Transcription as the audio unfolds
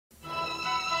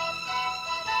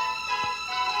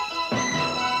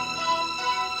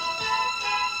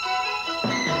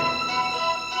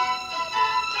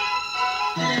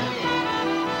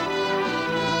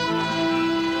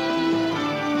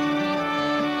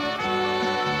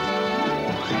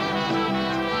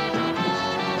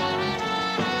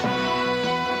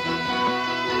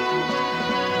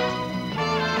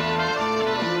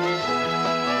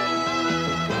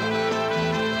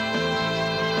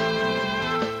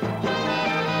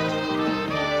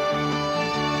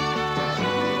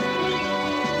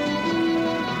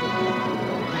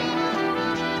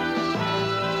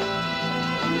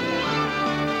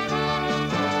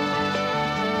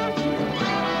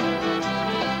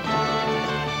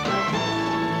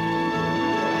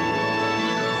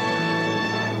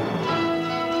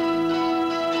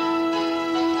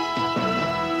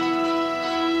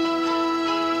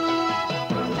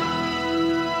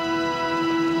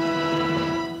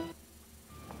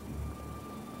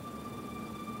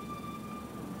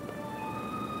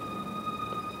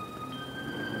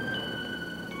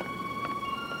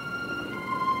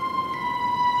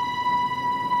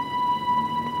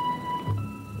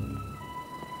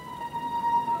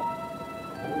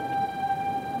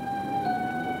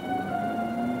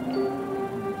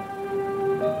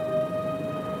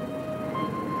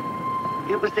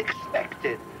was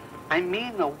expected. I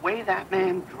mean, the way that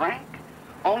man drank,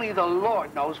 only the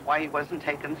Lord knows why he wasn't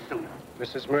taken sooner.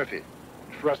 Mrs. Murphy,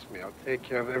 trust me, I'll take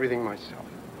care of everything myself.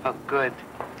 Oh, good.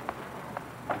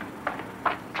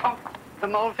 Oh, the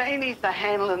Mulvaneys are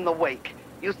handling the wake.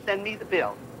 You send me the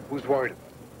bill. Who's worried about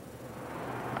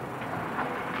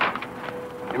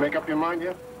it? You make up your mind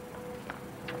yet?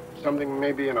 Something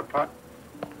maybe in a pot?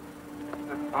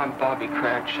 I'm Bobby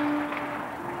Cratch.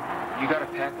 You got a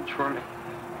package for me?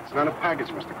 It's not a package,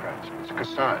 Mr. Cratch. It's a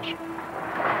corsage.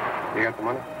 You got the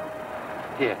money?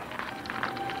 Here.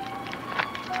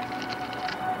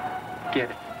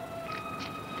 Get it.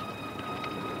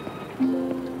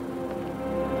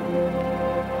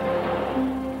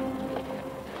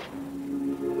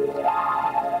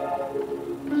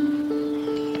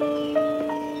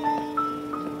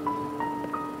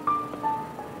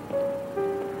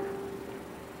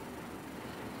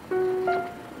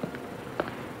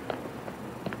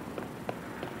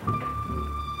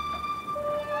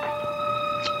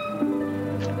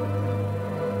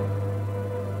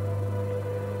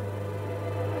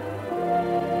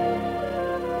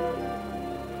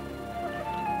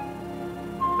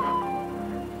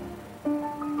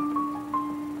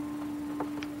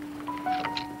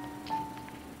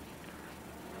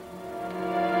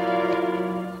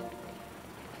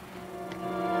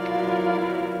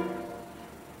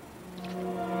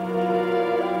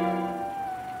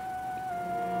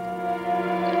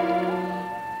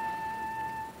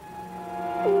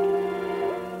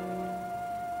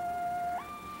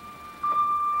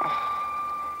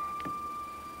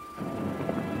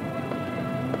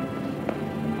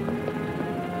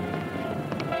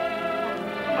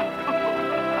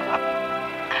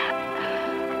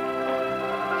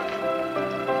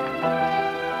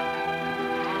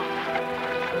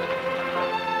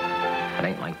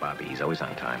 He's always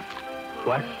on time.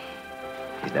 What?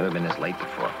 He's never been this late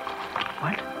before.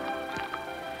 What?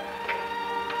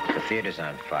 The theater's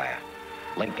on fire.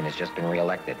 Lincoln has just been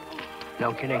reelected.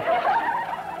 No kidding.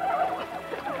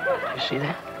 You see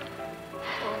that?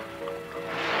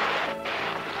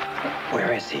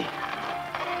 Where is he?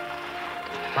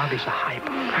 Bobby's a hype.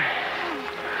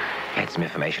 I had some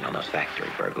information on those factory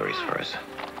burglaries for us.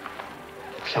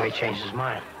 So he changed his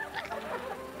mind.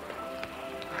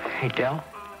 Hey, Del?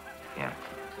 Yeah.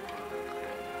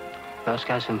 Those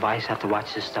guys from Vice have to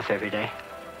watch this stuff every day.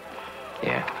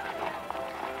 Yeah.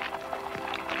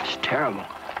 It's terrible.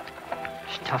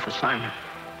 It's a tough assignment.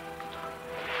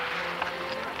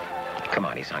 Come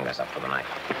on, he's hung us up for the night.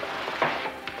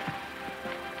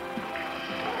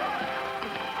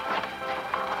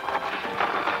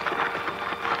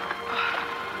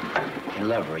 Hey,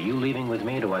 Lover, are you leaving with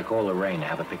me, or do I call Lorraine to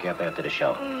have her pick you up after the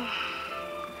show?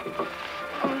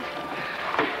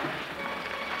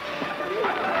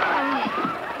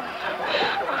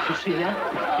 You see that?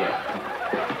 Yeah.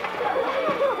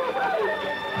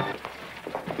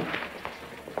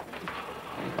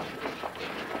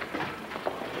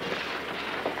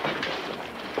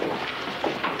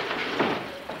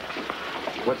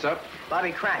 What's up?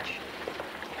 Bobby Cratch.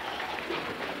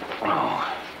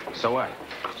 Oh, so what?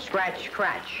 Scratch,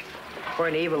 Cratch.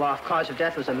 According to Eviloff, cause of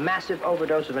death was a massive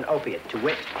overdose of an opiate, to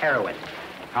wit, heroin.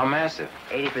 How massive?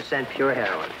 80% pure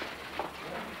heroin.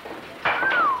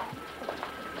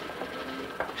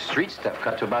 Street stuff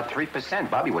cut to about 3%.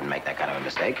 Bobby wouldn't make that kind of a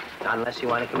mistake. Not unless you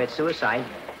want to commit suicide.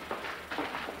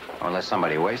 Or unless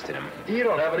somebody wasted him. You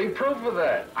don't have any proof of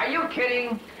that. Are you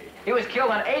kidding? He was killed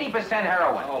on 80%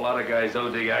 heroin. Oh, a lot of guys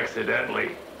OD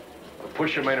accidentally. The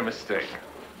pusher made a mistake.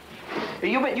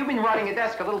 You've been running a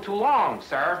desk a little too long,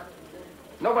 sir.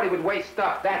 Nobody would waste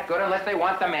stuff that good unless they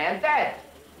want the man dead.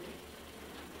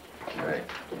 Hey,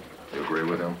 you agree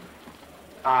with him?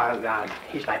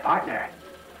 He's my partner.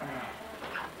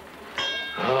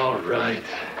 All right.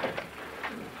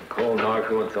 Call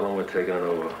Narco and tell him we're taking it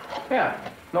over. Yeah,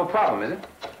 no problem, is it?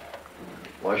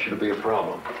 Why should it be a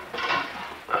problem?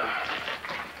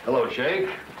 Hello, Jake.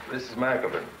 This is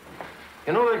McAvin.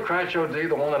 You know that Cratch OD,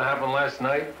 the one that happened last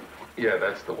night? Yeah,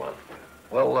 that's the one.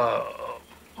 Well,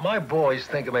 my boys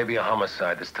think it may be a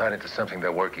homicide that's tied into something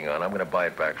they're working on. I'm going to buy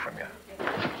it back from you.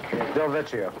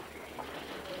 Delvecchio.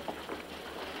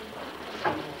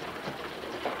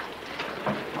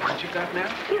 What you got now?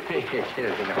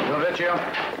 Delvecchio.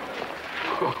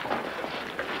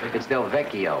 It's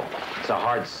Delvecchio. It's a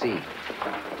hard C.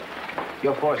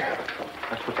 You're Forster.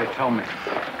 That's what they told me.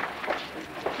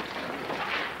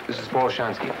 This is Paul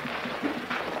Shansky.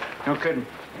 No kidding.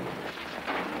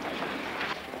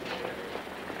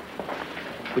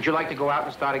 Would you like to go out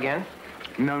and start again?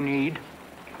 No need.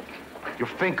 Your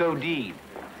Fink OD'd.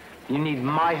 You need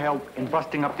my help in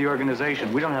busting up the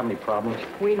organization. We don't have any problems.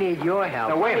 We need your help.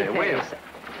 Now, wait a minute, wait a minute.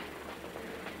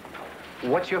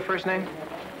 What's your first name?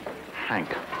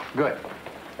 Hank. Good.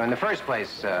 In the first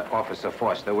place, Officer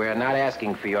Foster, we're not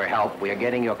asking for your help. We are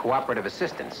getting your cooperative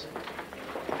assistance.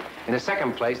 In the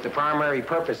second place, the primary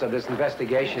purpose of this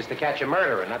investigation is to catch a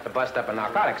murderer, not to bust up a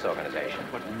narcotics organization.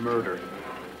 What murder?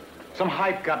 Some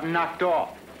hype got knocked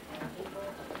off.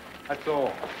 That's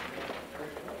all.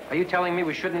 Are you telling me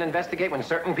we shouldn't investigate when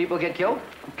certain people get killed?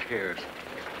 Who cares?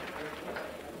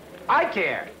 I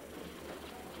care.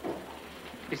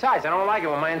 Besides, I don't like it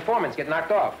when my informants get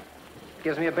knocked off. It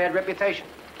gives me a bad reputation.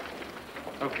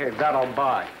 Okay, that I'll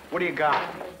buy. What do you got?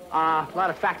 A lot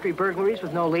of factory burglaries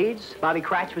with no leads. Bobby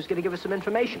Cratch was going to give us some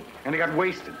information. And he got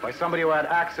wasted by somebody who had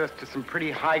access to some pretty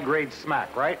high-grade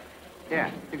smack, right? Yeah,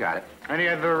 you got it. Any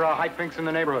other hype finks in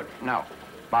the neighborhood? No.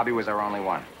 Bobby was our only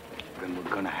one. Then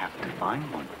we're gonna have to find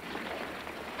one.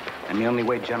 And the only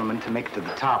way, gentlemen, to make it to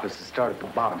the top is to start at the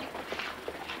bottom.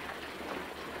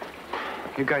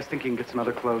 You guys think you can get some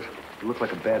other clothes? You look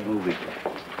like a bad movie.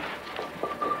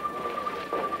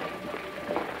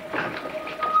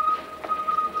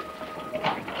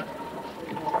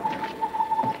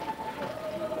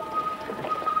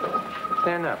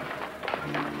 Stand up.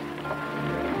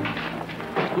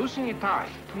 Loosen your tie.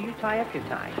 Will you tie up your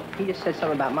tie? He just said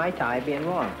something about my tie being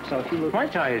wrong. So if you look... My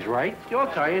tie is right. Your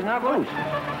tie is not loose.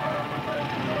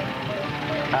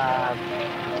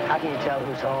 How can you tell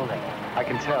who's holding? I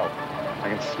can tell. I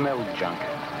can smell junk.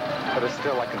 But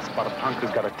still, I can spot a punk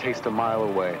who's got a taste a mile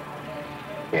away.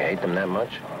 You hate them that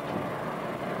much?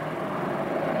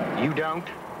 You don't?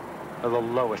 They're the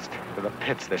lowest. They're the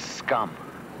pits. They're scum.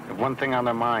 They have one thing on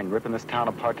their mind, ripping this town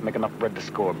apart to make enough bread to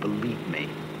score. Believe me.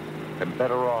 They're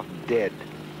better off dead.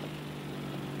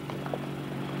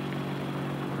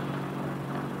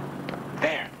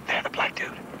 There, the black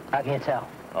dude. How can you tell?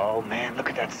 Oh, man, look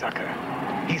at that sucker.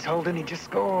 He's holding, he just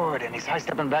scored, and he's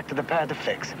high-stepping back to the pad to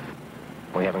fix.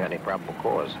 We haven't got any probable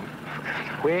cause.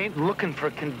 We ain't looking for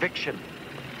a conviction.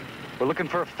 We're looking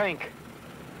for a fink.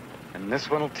 And this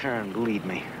one'll turn, believe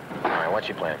me. All right, what's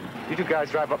your plan? You two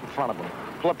guys drive up in front of him.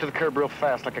 Pull up to the curb real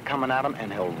fast like you're coming at him,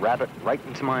 and he'll rabbit right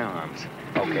into my arms.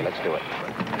 Okay, let's do it.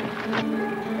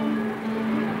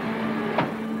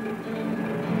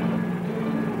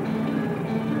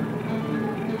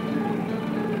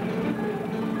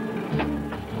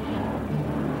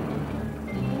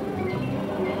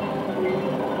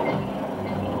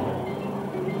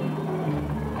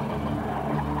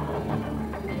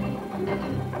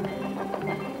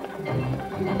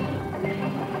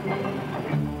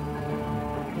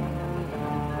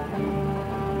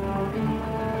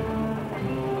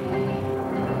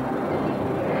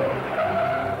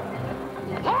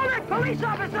 Police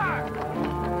officer!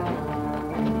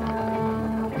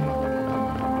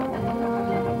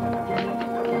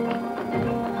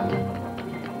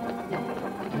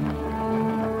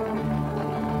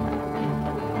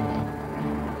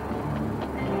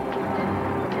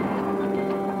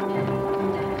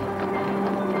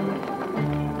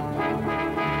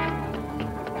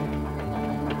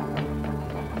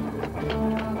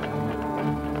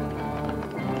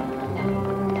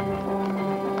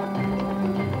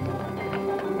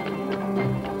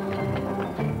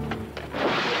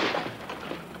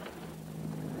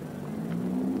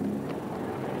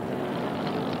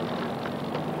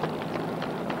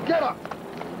 Get up!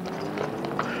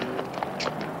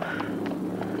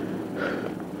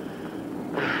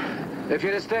 If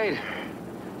you'd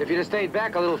have stayed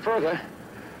back a little further,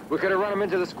 we could have run him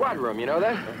into the squad room, you know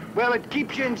that? Well, it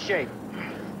keeps you in shape.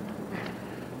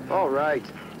 All right.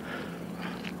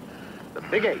 The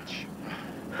big H.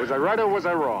 Was I right or was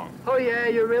I wrong? Oh, yeah,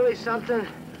 you're really something.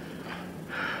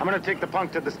 I'm gonna take the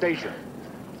punk to the station.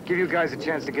 Give you guys a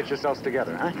chance to get yourselves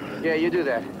together, huh? Yeah, you do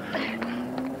that.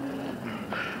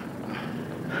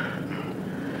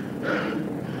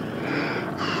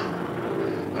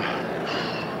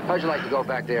 How'd you like to go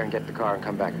back there and get the car and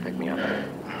come back and pick me up?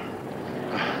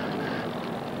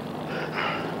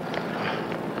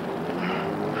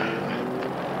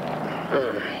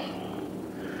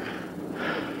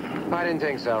 I didn't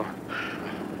think so.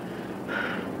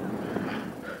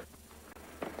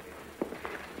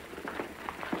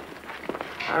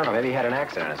 I don't know, maybe he had an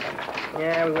accident or something.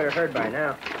 Yeah, we would have heard by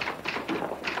now.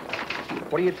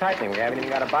 What are you typing? We haven't even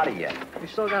got a body yet. We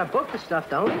still got to book the stuff,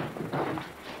 don't we?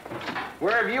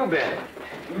 Where have you been?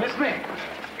 You miss me?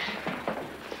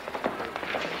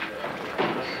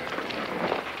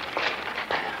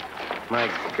 My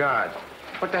God.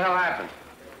 What the hell happened?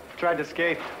 Tried to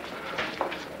escape.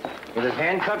 With his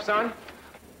handcuffs on?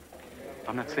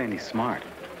 I'm not saying he's smart.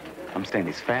 I'm saying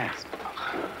he's fast.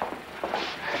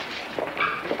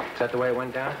 Is that the way it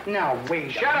went down? No,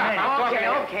 wait. Shut up!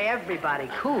 Okay, everybody,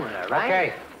 cooler, right?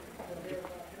 Okay.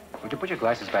 Would you put your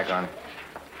glasses back on?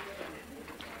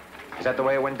 Is that the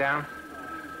way it went down?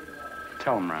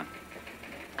 Tell him, Ron.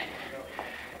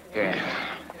 Yeah.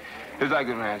 It was like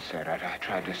the man said. I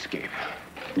tried to escape.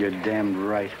 You're damn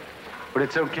right. But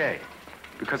it's okay,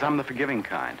 because I'm the forgiving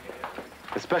kind.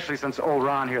 Especially since old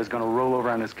Ron here is going to roll over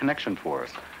on his connection for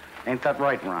us. Ain't that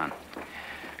right, Ron?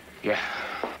 Yeah.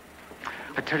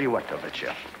 I tell you what,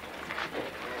 Delvecchio.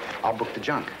 I'll book the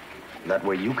junk. That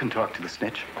way you can talk to the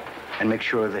snitch and make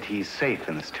sure that he's safe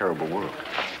in this terrible world.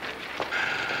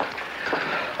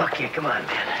 Okay, come on,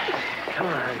 man. Come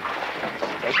on.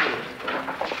 Take it easy.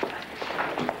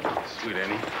 Sweet,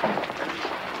 Annie.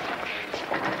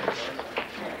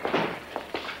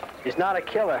 He's not a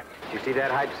killer. Did you see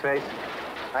that hype's face?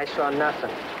 I saw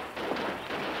nothing.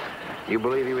 You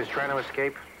believe he was trying to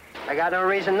escape? I got no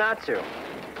reason not to.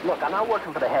 Look, I'm not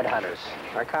working for the headhunters.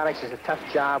 Narcotics is a tough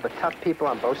job with tough people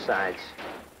on both sides.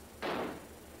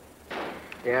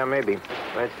 Yeah, maybe.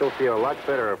 But I'd still feel a lot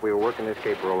better if we were working this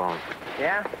caper alone.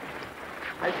 Yeah?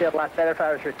 I'd feel a lot better if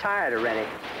I was retired already.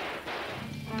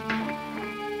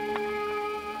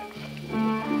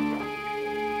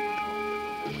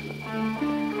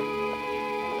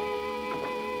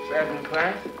 Seven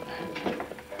class?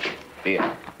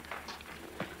 Here.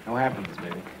 No happens,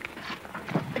 baby.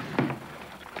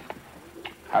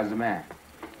 How's the man?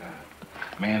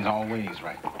 Man's always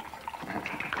right.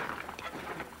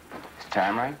 Is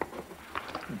time right?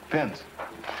 Depends.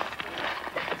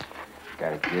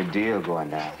 Got a good deal going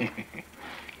now.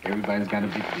 Everybody's got a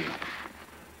big deal.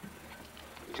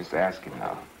 Just asking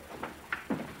now.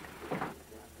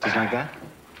 Just like that?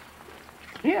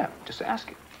 Yeah, just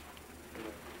asking.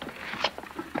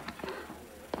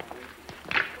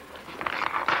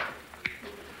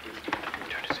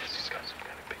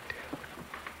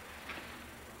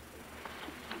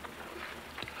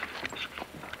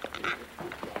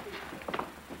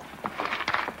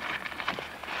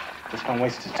 Just don't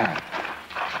waste his time.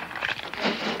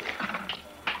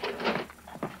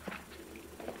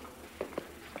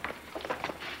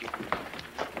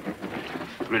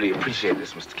 Really appreciate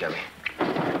this, Mr. Kelly.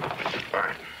 All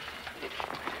right.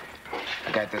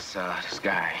 I got this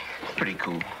guy. Pretty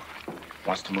cool.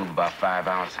 Wants to move about 5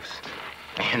 ounces.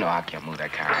 You know, I can't move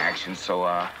that kind of action, so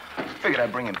figured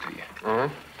I'd bring him to you.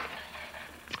 Mm-hmm.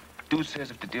 Dude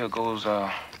says if the deal goes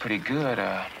pretty good,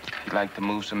 he'd like to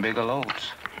move some bigger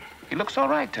loads. He looks all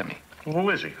right to me. Who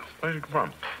is he? Where's he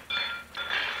from?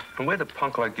 And where'd a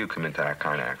punk like you come into that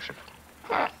kind of action?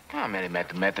 I met him at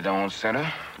the methadone center.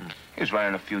 He was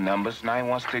running a few numbers, now he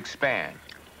wants to expand.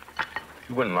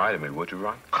 You wouldn't lie to me, would you,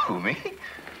 Ron? Who, me?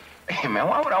 Hey, man,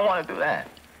 why would I want to do that?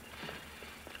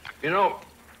 You know,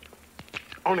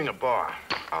 owning a bar.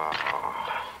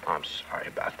 I'm sorry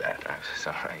about that. It's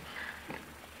all right.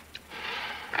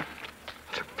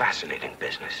 It's a fascinating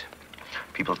business.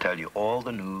 People tell you all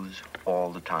the news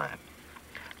all the time.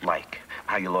 Like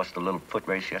how you lost the little foot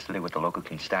race yesterday with the local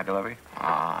constabulary.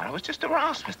 It was just a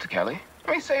rouse, Mr. Kelly.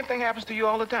 I mean, same thing happens to you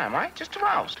all the time, right? Just a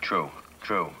rouse. True.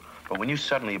 But when you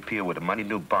suddenly appear with a money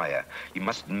new buyer, you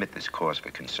must admit this cause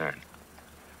for concern.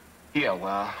 Yeah,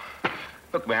 well,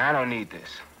 look, man, I don't need this.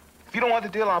 If you don't want the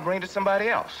deal, I'll bring it to somebody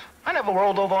else. I never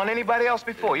rolled over on anybody else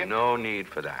before. There's no need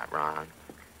for that, Ron.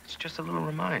 It's just a little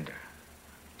reminder.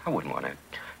 I wouldn't want to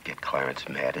get Clarence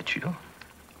mad at you.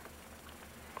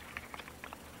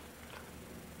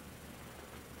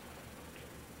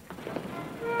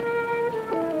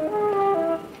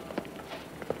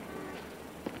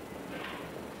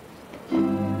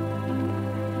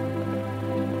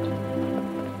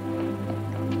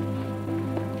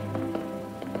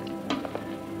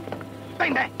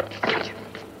 Bang, bang.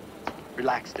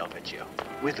 Relax, Delvecchio.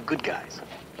 We're the good guys.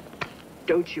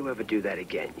 Don't you ever do that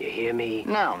again, you hear me?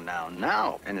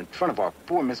 Now. And in front of our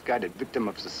poor, misguided victim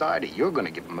of society, you're going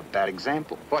to give him a bad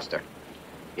example. Foster,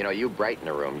 you know, you brighten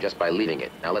the room just by leaving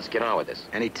it. Now let's get on with this.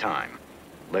 Anytime.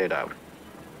 Lay it out.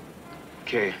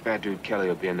 Okay, bad dude Kelly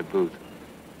will be in the booth.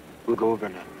 We'll go over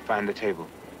and find the table.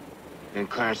 Then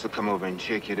Clarence will come over and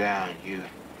shake you down. You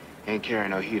ain't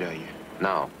carrying no heat, are you?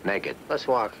 No, naked. Let's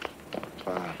walk.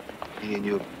 Me and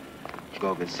you'll go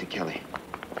over and see Kelly.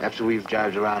 After we've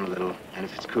jived around a little, and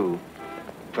if it's cool,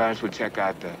 Clarence will check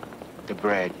out the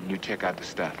bread, and you check out the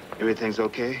stuff. Everything's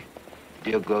okay?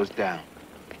 The deal goes down.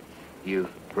 You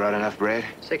brought enough bread?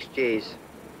 6 G's.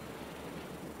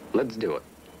 Let's do it.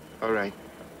 All right.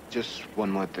 Just one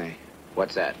more thing.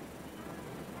 What's that?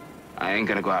 I ain't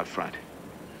gonna go out front.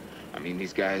 I mean,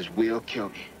 these guys will kill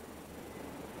me.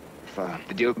 If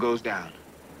the deal goes down,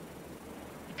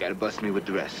 gotta bust me with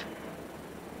the rest.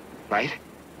 Right?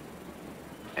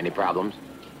 Any problems?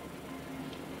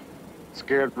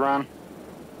 Scared, Ron?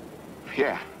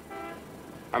 Yeah.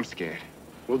 I'm scared.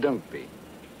 Well, don't be.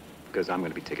 Because I'm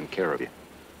going to be taking care of you.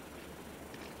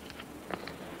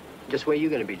 Just where you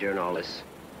gonna be during all this?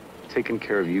 Taking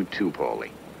care of you too, Paulie.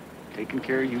 Taking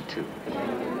care of you too.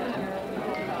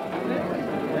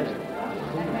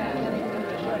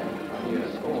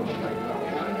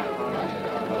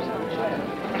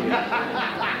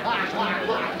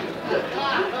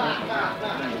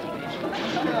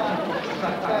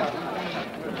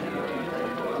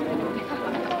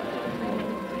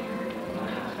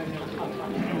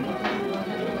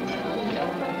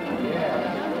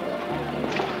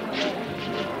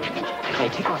 Hey,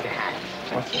 take off your hat.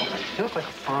 What for? You look like a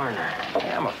foreigner.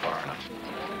 Yeah, I'm a foreigner.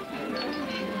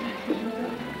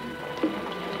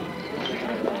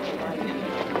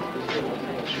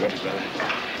 Sure, brother.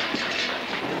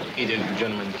 Either of you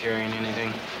gentlemen carrying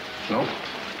anything? Nope.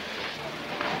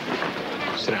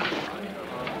 Sit down.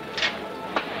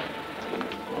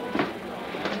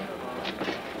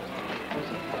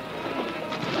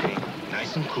 Okay,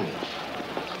 nice and cool.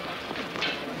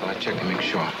 Well, I check to make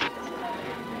sure.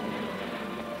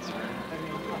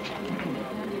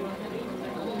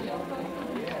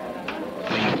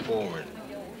 Lean forward.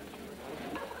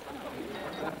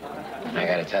 I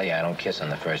gotta tell you, I don't kiss on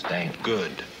the first date.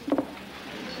 Good.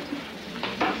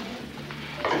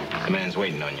 The man's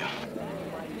waiting on you.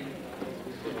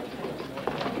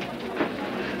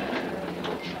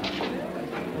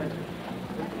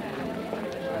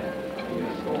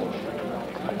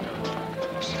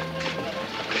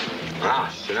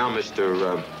 Ah, so now,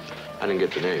 Mr. I didn't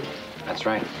get the name. That's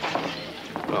right.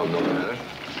 Well, no matter.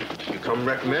 You come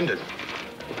recommended.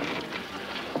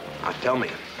 Now, tell me,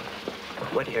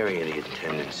 what area do you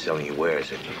intend in selling your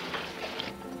wares in?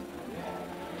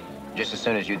 Just as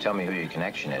soon as you tell me who your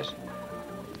connection is.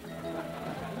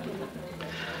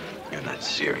 You're not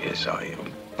serious, are you?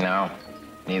 No,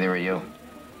 neither are you.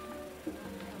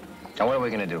 Now, what are we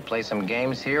gonna do? Play some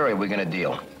games here, or are we gonna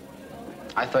deal?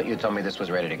 I thought you told me this was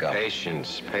ready to go.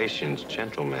 Patience, patience,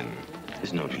 gentlemen.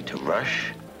 There's no need to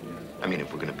rush. I mean,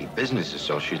 if we're going to be business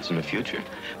associates in the future,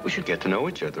 we should get to know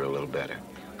each other a little better.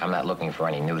 I'm not looking for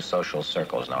any new social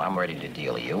circles now. I'm ready to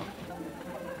deal. You?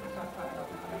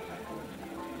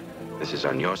 This is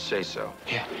on your say-so.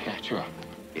 Yeah, sure.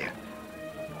 Yeah.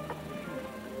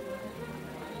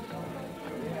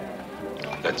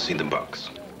 Let's see the bucks.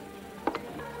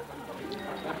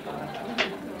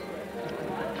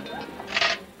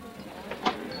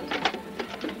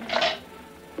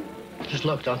 Just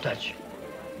look, don't touch.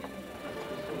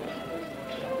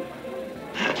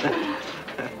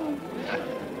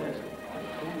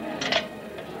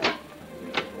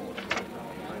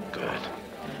 Good.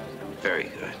 Very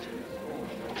good.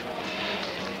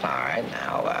 All right,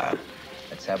 now,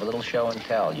 let's have a little show and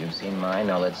tell. You've seen mine,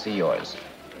 now let's see yours.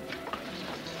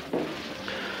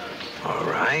 All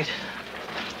right.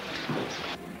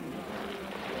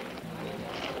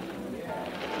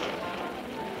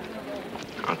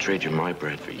 I'll trade you my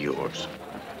bread for yours.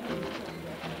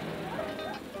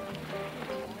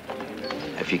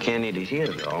 If you can't eat it here,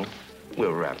 though,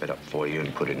 we'll wrap it up for you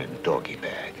and put it in a doggy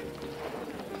bag.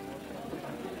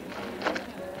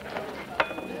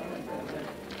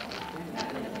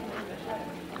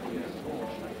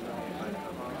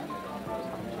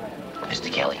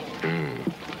 Mr. Kelly.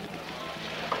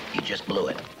 You just blew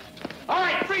it. All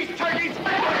right, freeze, turkeys!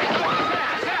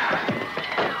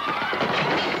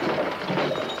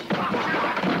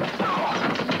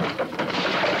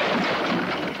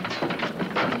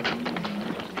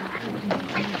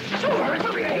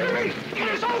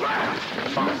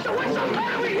 What's the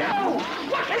matter with you?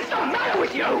 What is the matter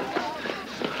with you?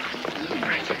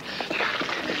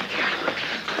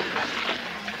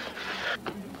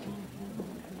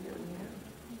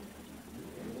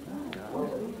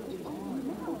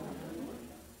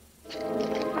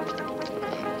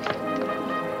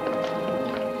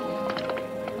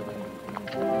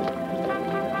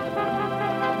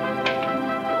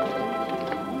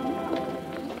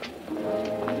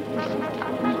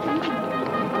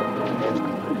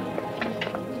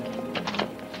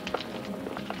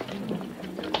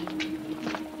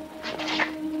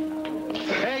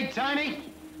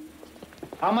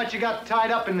 How much you got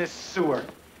tied up in this sewer?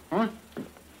 Huh?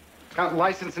 Count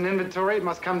license and inventory, it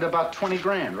must come to about 20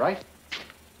 grand, right?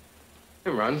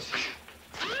 It runs.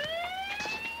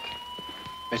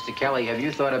 Mr. Kelly, have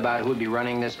you thought about who'd be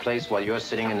running this place while you're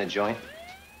sitting in the joint?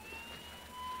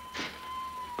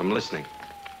 I'm listening.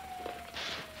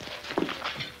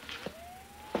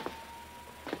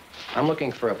 I'm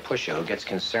looking for a pusher who gets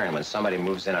concerned when somebody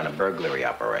moves in on a burglary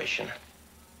operation.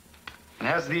 And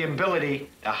has the ability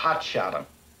to hotshot him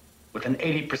with an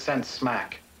 80%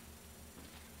 smack.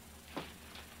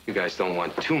 You guys don't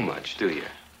want too much, do you?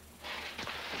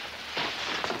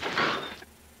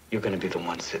 You're gonna be the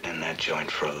one sitting in that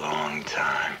joint for a long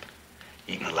time,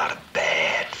 eating a lot of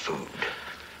bad food,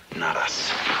 not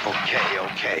us.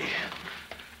 Okay.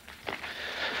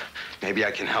 Maybe I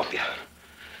can help you.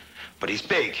 But he's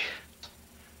big,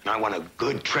 and I want a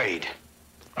good trade.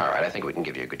 All right, I think we can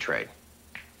give you a good trade.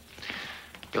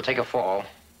 You'll take a fall,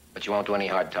 but you won't do any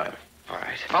hard time. All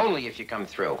right. Only if you come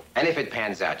through, and if it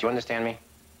pans out. You understand me?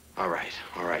 All right.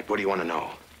 What do you want to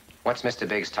know? What's Mr.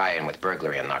 Big's tie-in with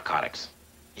burglary and narcotics?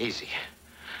 Easy.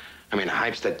 I mean, the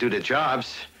hypes that do the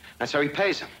jobs, that's how he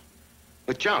pays them.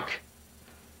 With junk.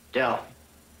 Del.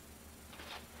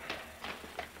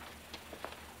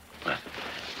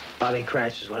 Bobby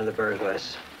Cratch is one of the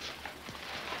burglars.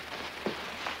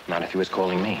 Not if he was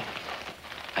calling me.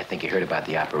 I think he heard about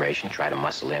the operation, tried to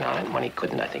muscle in on it, and when he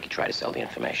couldn't, I think he tried to sell the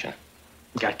information.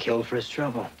 Got killed for his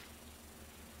trouble.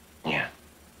 Yeah.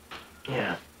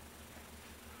 Yeah.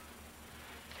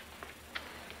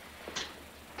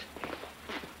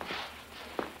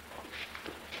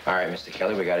 All right, Mr.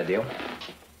 Kelly, we got a deal?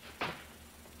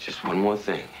 Just one more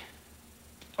thing.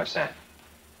 What's that?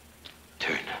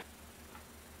 Turner.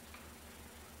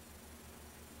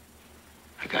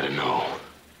 I gotta know.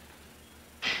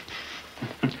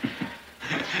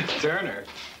 Turner.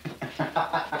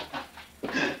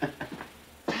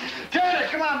 Turner,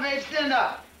 come on, babe, stand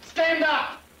up. Stand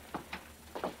up.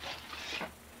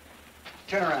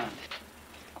 Turn around.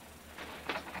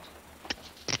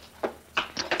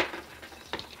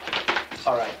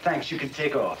 All right, thanks. You can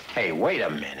take off. Hey, wait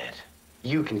a minute.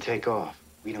 You can take off.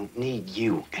 We don't need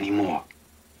you anymore.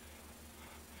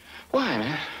 Why,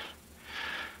 man?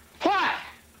 What?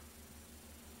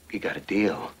 You got a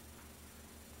deal.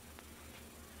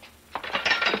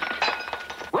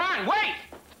 Ron, wait!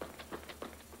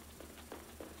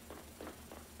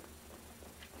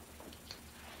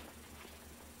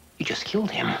 You just killed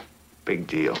him. Big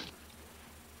deal.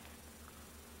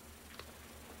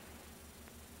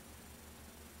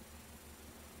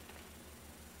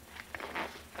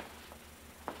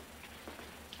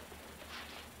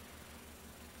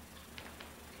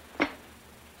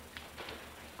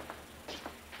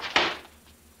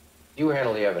 You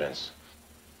handle the evidence.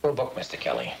 We'll book Mr.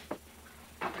 Kelly.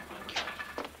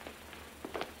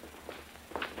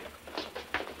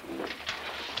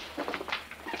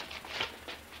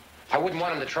 I wouldn't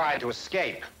want him to try to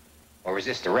escape or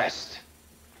resist arrest.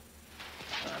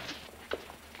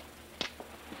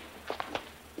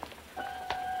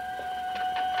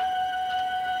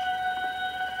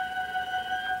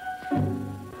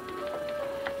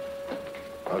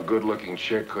 A good-looking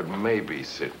chick could maybe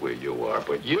sit where you are,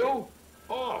 but you?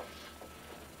 Off.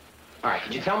 All right,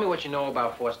 can you tell me what you know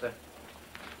about Foster?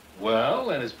 Well,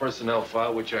 in his personnel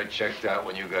file, which I checked out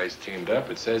when you guys teamed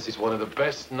up, it says he's one of the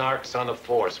best narcs on the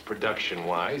force,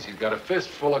 production-wise. He's got a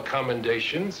fistful of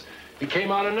commendations. He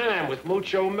came out of Nam with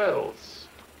mucho medals.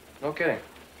 No kidding.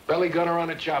 Belly gunner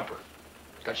on a chopper.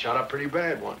 Got shot up pretty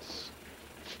bad once.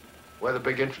 Why the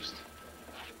big interest?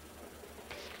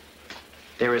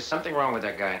 There is something wrong with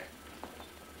that guy.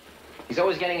 He's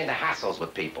always getting into hassles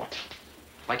with people.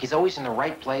 Like he's always in the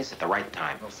right place at the right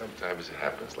time. Well, sometimes it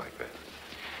happens like that.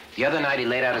 The other night, he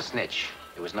laid out a snitch.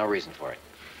 There was no reason for it.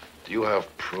 Do you have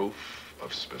proof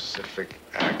of specific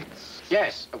acts?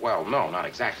 Yes. Well, no, not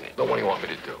exactly. But what do you want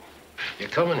me to do? You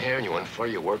come in here and you infer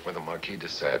your work with the Marquis de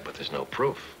Sade, but there's no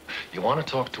proof. You want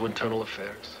to talk to Internal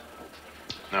Affairs?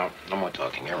 No more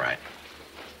talking. You're right.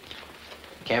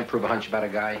 Can't prove a hunch about a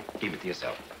guy, keep it to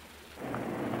yourself.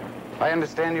 I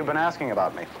understand you've been asking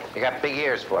about me. You got big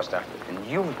ears, Foster. And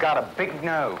you've got a big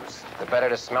nose. They're better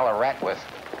to smell a rat with.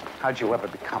 How'd you ever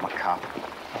become a cop?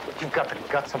 You've got the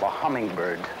guts of a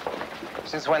hummingbird.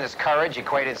 Since when does courage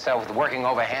equate itself with working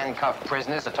over handcuffed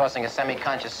prisoners or tossing a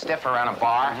semi-conscious stiff around a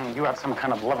bar? You have some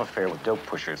kind of love affair with dope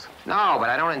pushers. No, but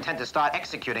I don't intend to start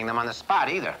executing them on the spot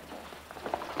either.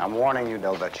 I'm warning you,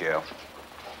 Delvecchio.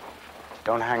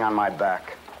 Don't hang on my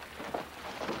back.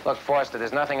 Look, Foster,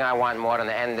 there's nothing I want more than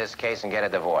to end this case and get a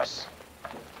divorce.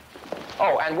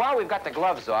 Oh, and while we've got the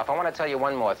gloves off, I want to tell you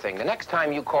one more thing. The next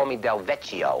time you call me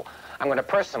Delvecchio, I'm going to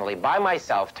personally, by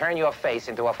myself, turn your face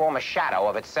into a former shadow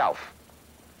of itself.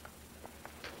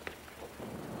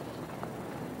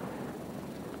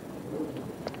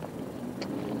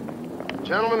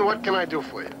 Gentlemen, what can I do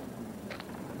for you?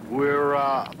 We're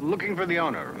looking for the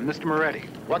owner, Mr. Moretti.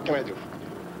 What can I do?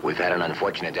 We've had an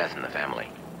unfortunate death in the family.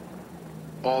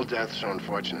 All deaths are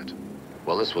unfortunate.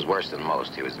 Well, this was worse than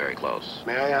most. He was very close.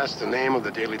 May I ask the name of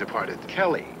the dearly departed?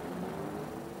 Kelly.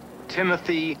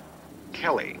 Timothy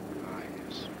Kelly. Ah,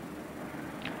 yes.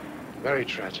 Very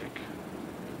tragic.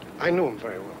 I knew him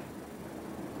very well.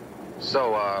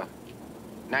 So,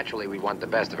 naturally, we want the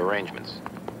best of arrangements.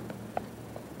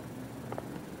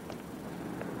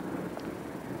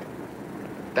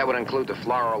 That would include the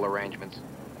floral arrangements.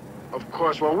 Of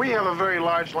course. Well, we have a very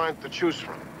large line to choose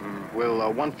from.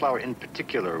 Well, one flower in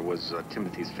particular was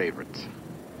Timothy's favorite.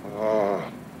 Oh,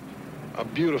 a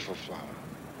beautiful flower.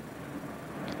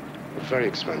 But very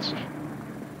expensive.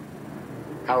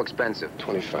 How expensive?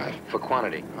 25. For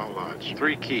quantity? How large?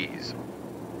 3 keys.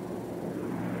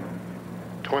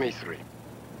 23.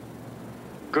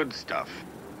 Good stuff.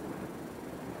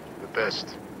 The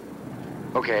best.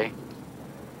 Okay.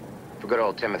 For good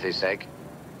old Timothy's sake.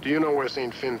 Do you know where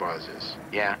St. Finbar's is?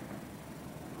 Yeah.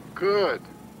 Good.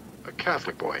 A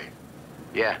Catholic boy.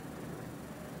 Yeah.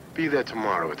 Be there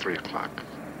tomorrow at 3 o'clock.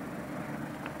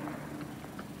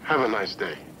 Have a nice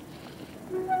day.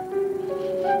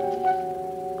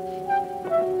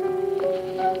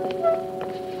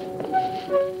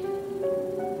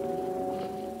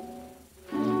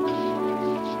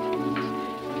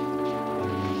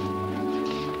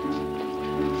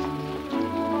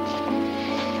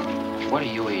 What are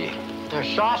you eating?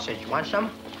 There's sausage. Want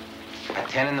some? At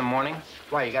 10 in the morning?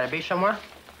 Why, you gotta be somewhere?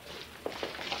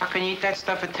 How can you eat that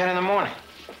stuff at 10 in the morning?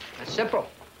 It's simple.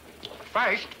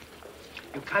 First,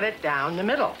 you cut it down the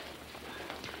middle.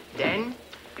 Then,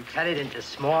 you cut it into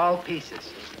small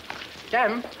pieces.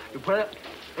 Then, you put it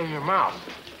in your mouth.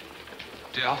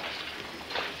 Del?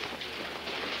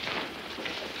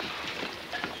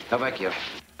 Delvecchio.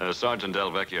 Sergeant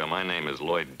Delvecchio, my name is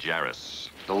Lloyd Jarris.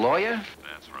 The lawyer?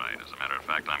 That's right. As a matter of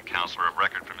fact, I'm counselor of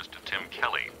record for Mr. Tim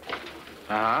Kelly.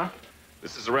 Uh-huh.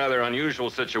 This is a rather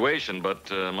unusual situation, but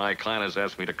my client has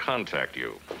asked me to contact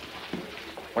you.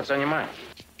 What's on your mind?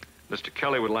 Mr.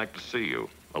 Kelly would like to see you,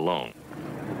 alone.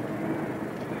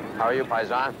 How are you,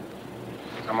 Paisan?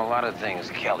 I'm a lot of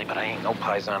things, Kelly, but I ain't no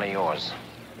Paisan of yours.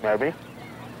 Maybe.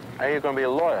 Are you gonna be a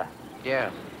lawyer? Yeah.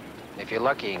 If you're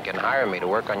lucky, you can hire me to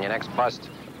work on your next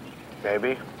bust.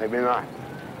 Maybe. Maybe not.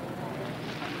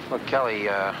 Look, Kelly,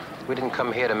 we didn't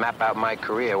come here to map out my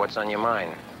career. What's on your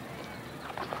mind?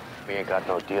 We ain't got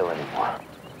no deal anymore.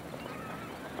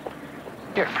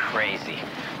 You're crazy.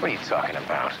 What are you talking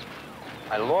about?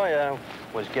 My lawyer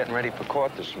was getting ready for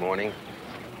court this morning,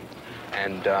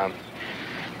 and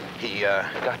he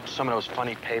got some of those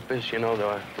funny papers, you know,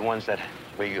 the ones that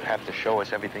where you have to show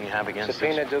us everything you have against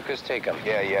Subpoena us. Ducas Tecum.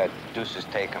 Yeah, Deuces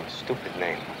Tecum. Stupid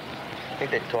name. I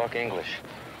think they talk English.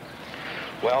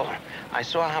 Well, I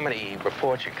saw how many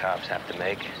reports your cops have to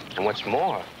make, and what's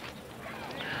more,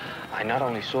 I not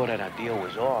only saw that our deal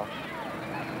was off,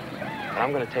 but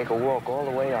I'm going to take a walk all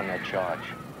the way on that charge.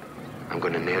 I'm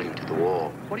going to nail you to the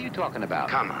wall. What are you talking about?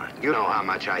 Come on. You know how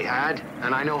much I had,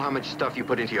 and I know how much stuff you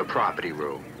put into your property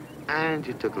room. And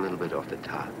you took a little bit off the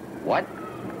top. What?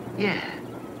 Yeah.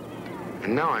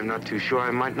 And now I'm not too sure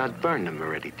I might not burn the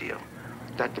Moretti deal.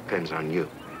 That depends on you.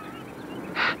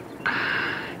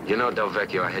 You know,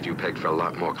 Delvecchio, I had you pegged for a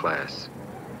lot more class.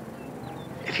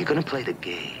 If you're gonna play the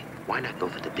game, why not go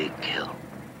for the big kill?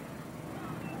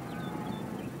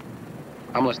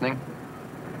 I'm listening.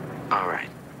 All right.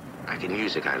 I can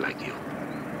use a guy like you.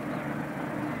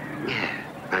 Yeah.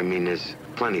 I mean, there's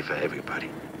plenty for everybody.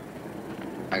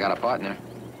 I got a partner.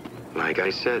 Like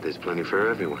I said, there's plenty for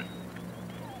everyone.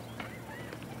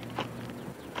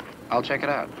 I'll check it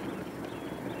out.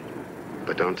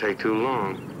 But don't take too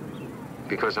long,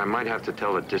 because I might have to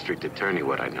tell the district attorney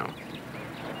what I know,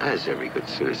 as every good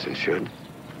citizen should.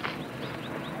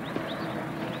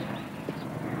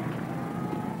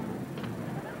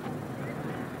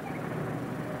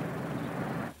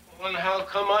 Well, how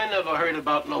come I never heard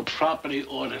about no property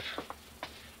audit?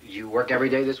 You work every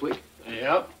day this week?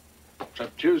 Yep,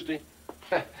 except Tuesday.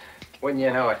 Wouldn't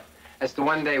you know it? That's the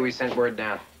one day we sent word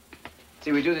down.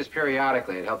 See, we do this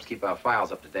periodically. It helps keep our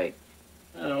files up to date.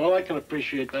 Yeah, well, I can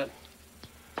appreciate that.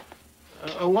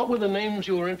 What were the names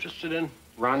you were interested in?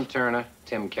 Ron Turner,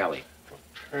 Tim Kelly.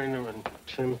 Turner and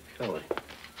Tim Kelly.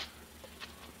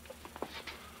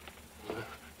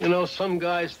 You know, some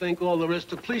guys think all there is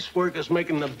to police work is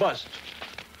making the bust.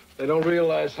 They don't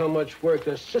realize how much work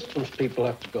their systems people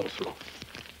have to go through.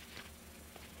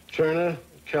 Turner,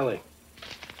 Kelly.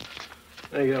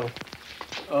 There you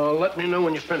go. Let me know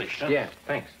when you're finished, huh? Yeah,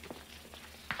 thanks.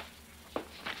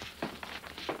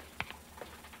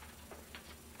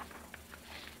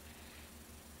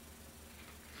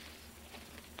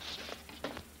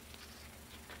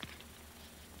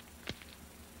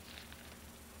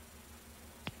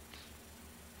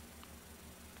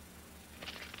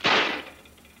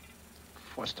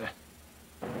 Foster.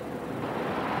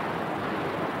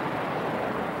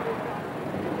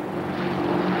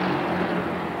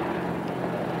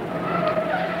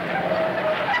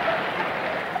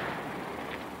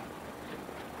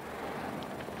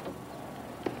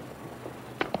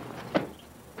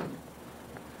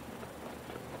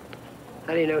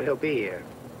 How do you know he'll be here?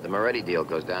 The Moretti deal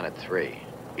goes down at 3.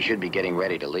 He should be getting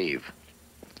ready to leave.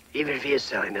 Even if he is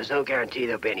selling, there's no guarantee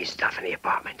there'll be any stuff in the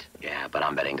apartment. Yeah, but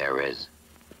I'm betting there is.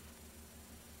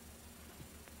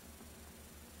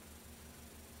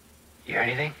 You hear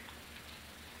anything?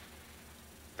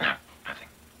 No, nothing.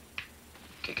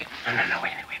 Kick it. No,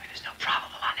 wait a minute. There's no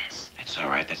probable on this. It's all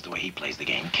right. That's the way he plays the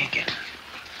game. Kick it.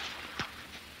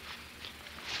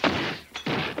 Oh,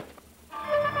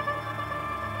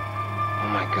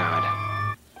 my God.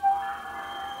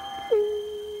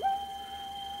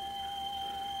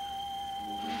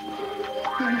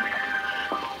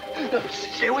 No,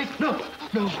 stay away. No.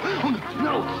 Oh,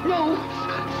 no.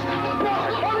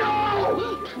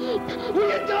 Were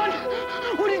you done?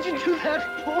 What did you do that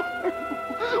for?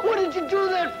 What did you do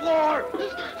that for?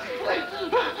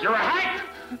 You're a hype!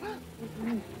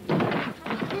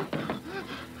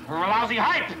 You're a lousy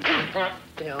hype!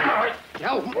 No.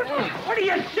 What are you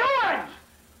doing?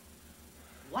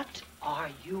 What are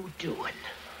you doing?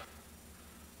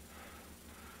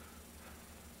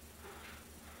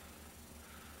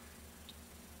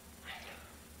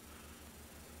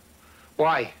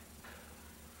 Why?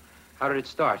 How did it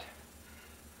start?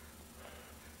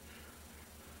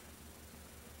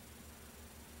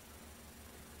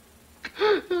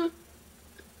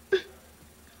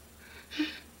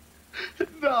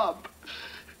 Knob.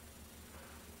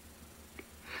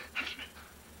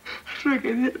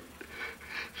 Freaking hit.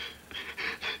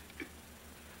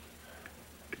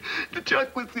 The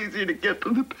chuck was easier to get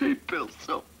than the paint bill,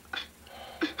 so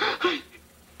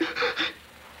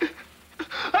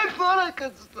I thought I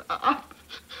could stop.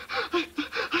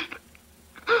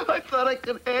 I thought I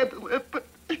could handle it, but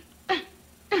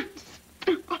it's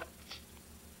too much.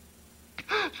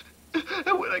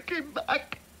 And when I came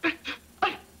back,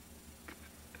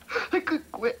 I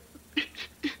could quit.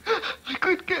 I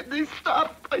couldn't get any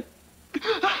stop.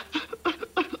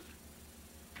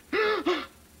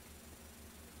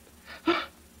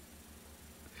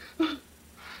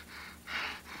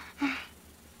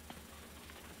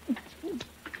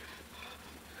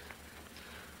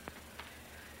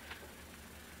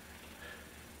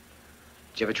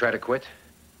 Did you ever try to quit?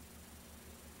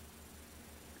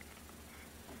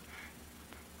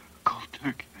 Cold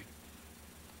turkey.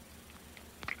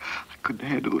 I couldn't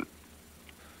handle it.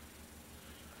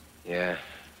 Yeah.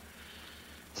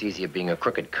 It's easier being a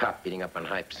crooked cop beating up on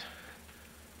hypes.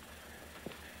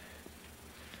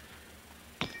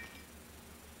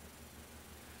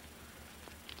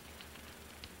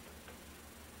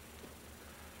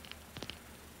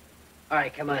 All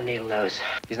right, come on, Needle Nose.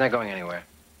 He's not going anywhere.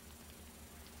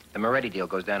 The Moretti deal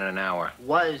goes down in an hour.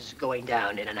 Was going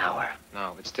down in an hour.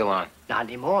 No, it's still on. Not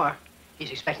anymore.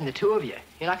 He's expecting the two of you.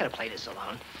 You're not going to play this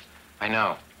alone. I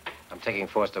know. I'm taking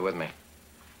Foster with me.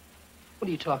 What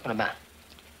are you talking about?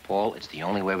 Paul, it's the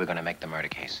only way we're going to make the murder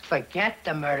case. Forget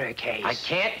the murder case. I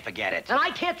can't forget it. And I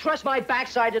can't trust my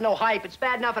backside to no hype. It's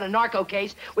bad enough in a narco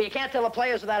case where you can't tell the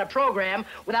players without a program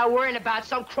without worrying about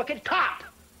some crooked cop.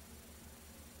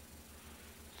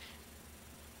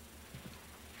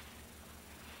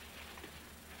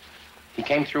 He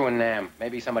came through in Nam.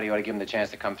 Maybe somebody ought to give him the chance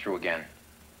to come through again.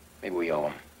 Maybe we owe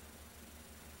him.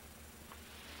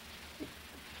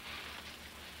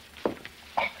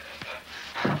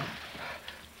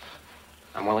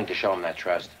 I'm willing to show him that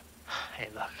trust. Hey,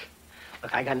 look,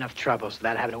 I got enough troubles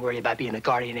without having to worry about being the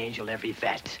guardian angel of every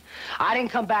vet. I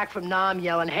didn't come back from Nam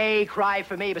yelling, hey, cry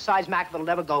for me. Besides, Mac will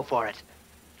never go for it.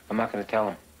 I'm not going to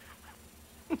tell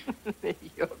him.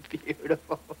 You're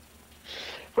beautiful.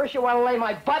 First, you want to lay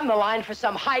my butt on the line for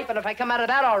some hype, and if I come out of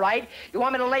that all right, you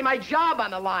want me to lay my job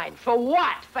on the line. For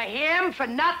what? For him? For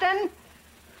nothing?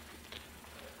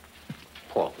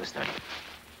 Paul, listen to me.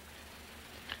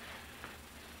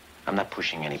 I'm not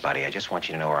pushing anybody. I just want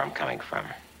you to know where I'm coming from.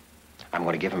 I'm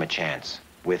going to give him a chance,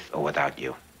 with or without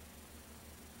you.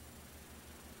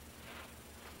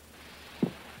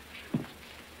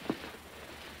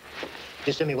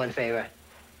 Just do me one favor.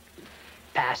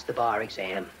 Pass the bar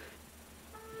exam.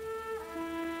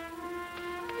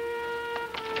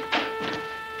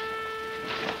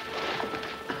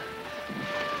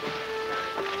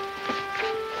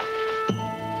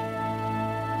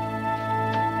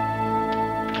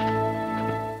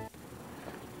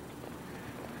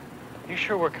 You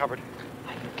sure we're covered?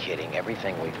 Are you kidding?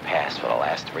 Everything we've passed for the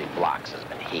last 3 blocks has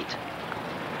been heat.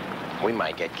 We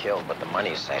might get killed, but the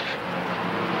money's safe.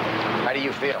 How do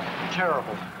you feel?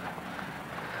 Terrible.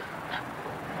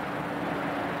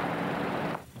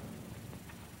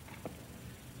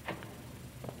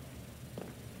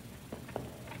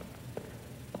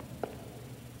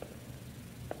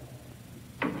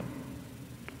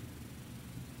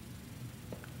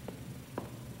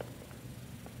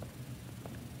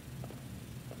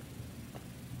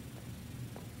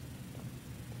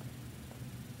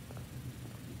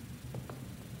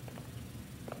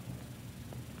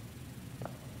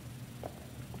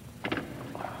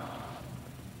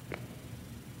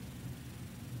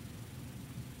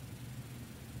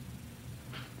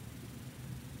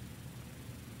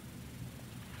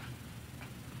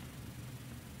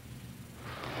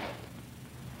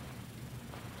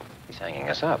 He's hanging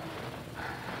us up.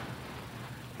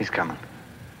 He's coming.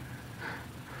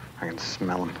 I can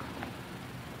smell him.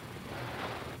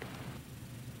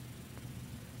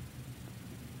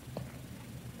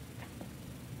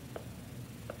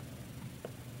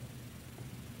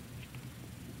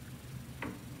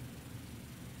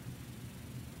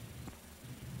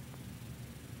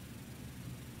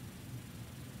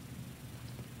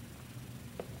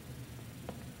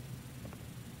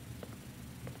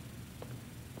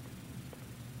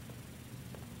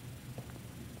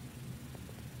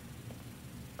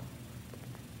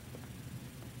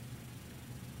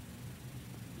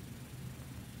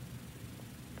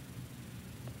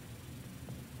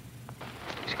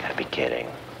 He's gotta be kidding.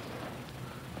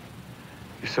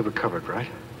 You said we're covered, right?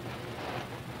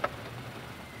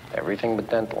 Everything but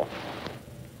dental.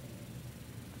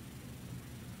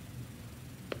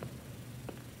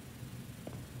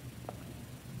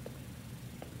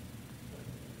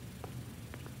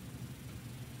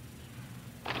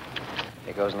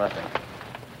 Here goes nothing.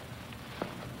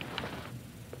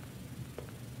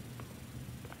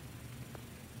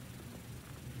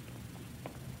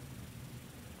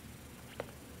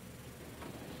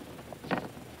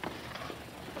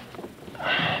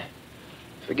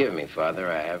 Forgive me,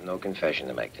 Father. I have no confession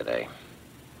to make today.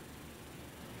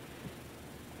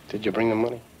 Did you bring the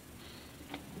money?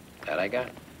 That I got.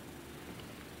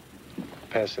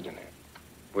 Pass it in here.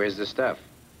 Where's the stuff?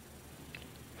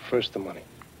 First the money.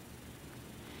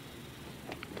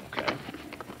 Okay.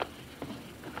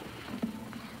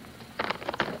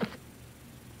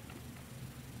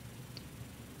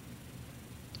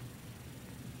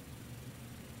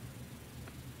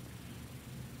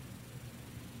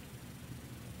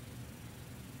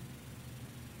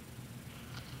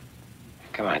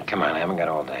 Come on, I haven't got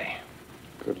all day.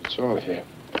 Good, it's all here.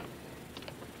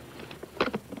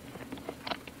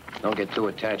 Don't get too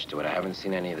attached to it. I haven't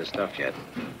seen any of the stuff yet.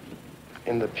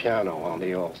 In the piano on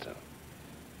the altar.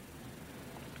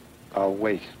 I'll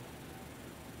wait.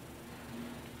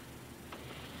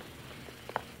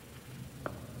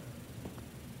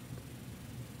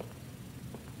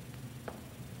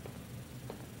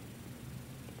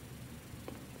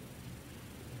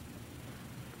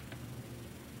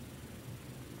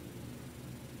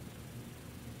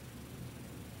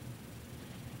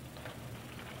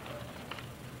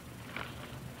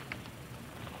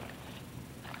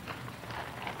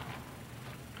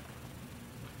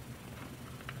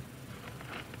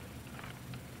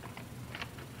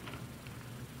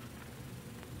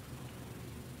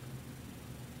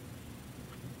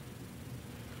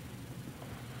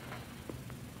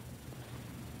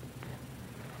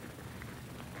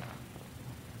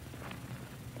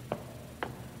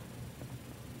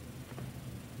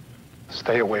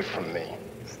 Stay away from me.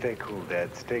 Stay cool,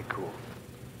 Dad. Stay cool.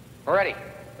 We're ready.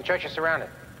 The church is surrounded.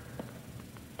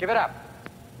 Give it up.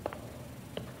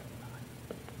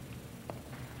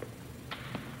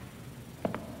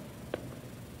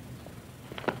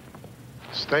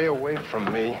 Stay away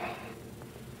from me.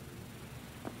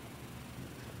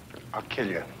 I'll kill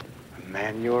you. A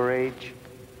man your age?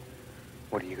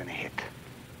 What are you gonna hit?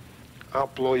 I'll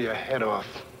blow your head off.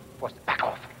 Forster, back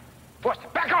off. Forster,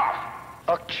 back off!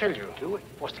 I'll kill you. Do it.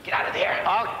 Forster, get out of there.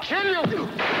 I'll kill you!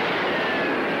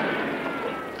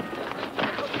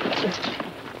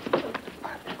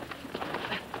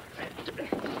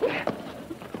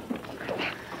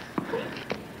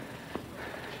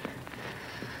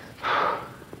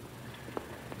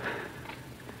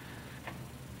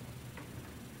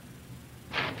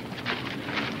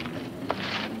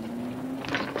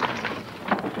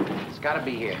 It's gotta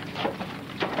be here.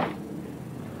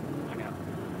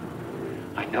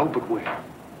 I know, but where?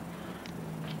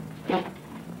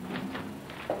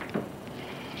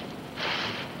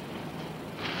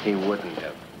 He wouldn't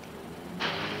have.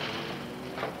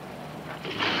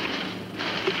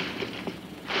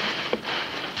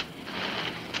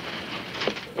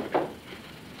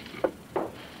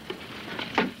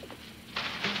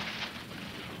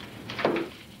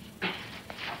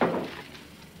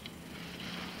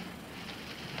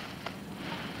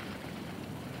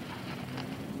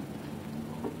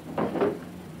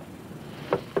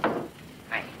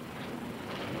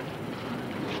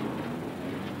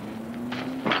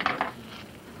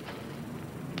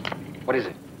 What is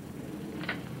it?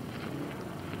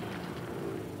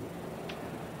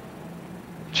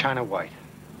 China white.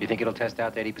 You think it'll test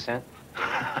out to 80%?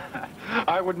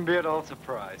 I wouldn't be at all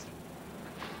surprised.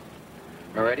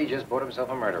 Moretti just bought himself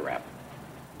a murder rap.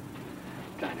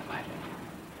 Dynamite.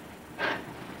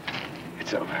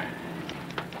 It's over.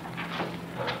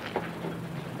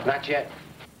 Not yet.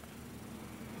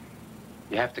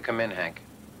 You have to come in, Hank.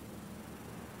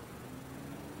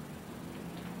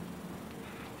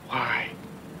 Why?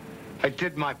 I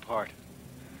did my part.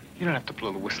 You don't have to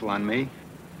blow the whistle on me.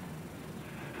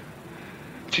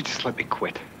 But you just let me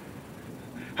quit.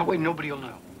 That way nobody will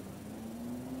know.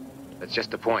 That's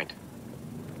just the point.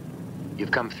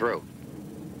 You've come through.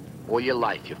 All your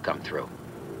life you've come through.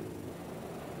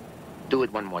 Do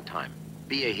it one more time.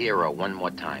 Be a hero one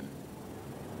more time.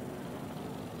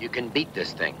 You can beat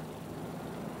this thing.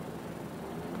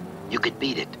 You could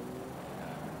beat it.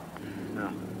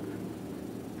 No.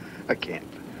 I can't.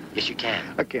 Yes, you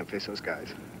can. I can't face those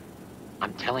guys.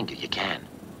 I'm telling you, you can.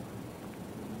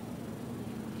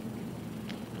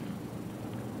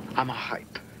 I'm a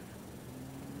hype.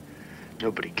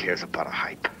 Nobody cares about a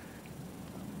hype.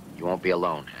 You won't be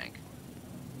alone, Hank.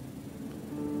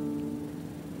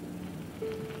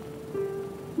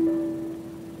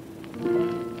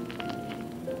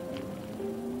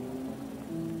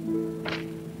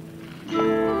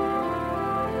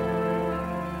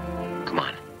 Come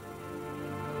on.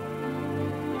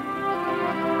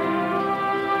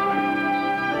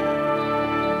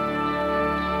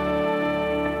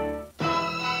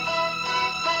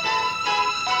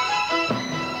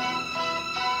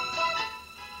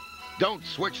 Don't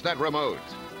switch that remote.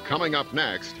 Coming up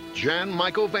next, Jan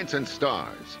Michael Vincent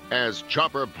stars as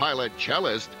chopper pilot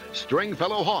cellist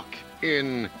Stringfellow Hawk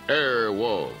in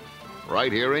Airwolf,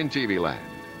 right here in TV Land.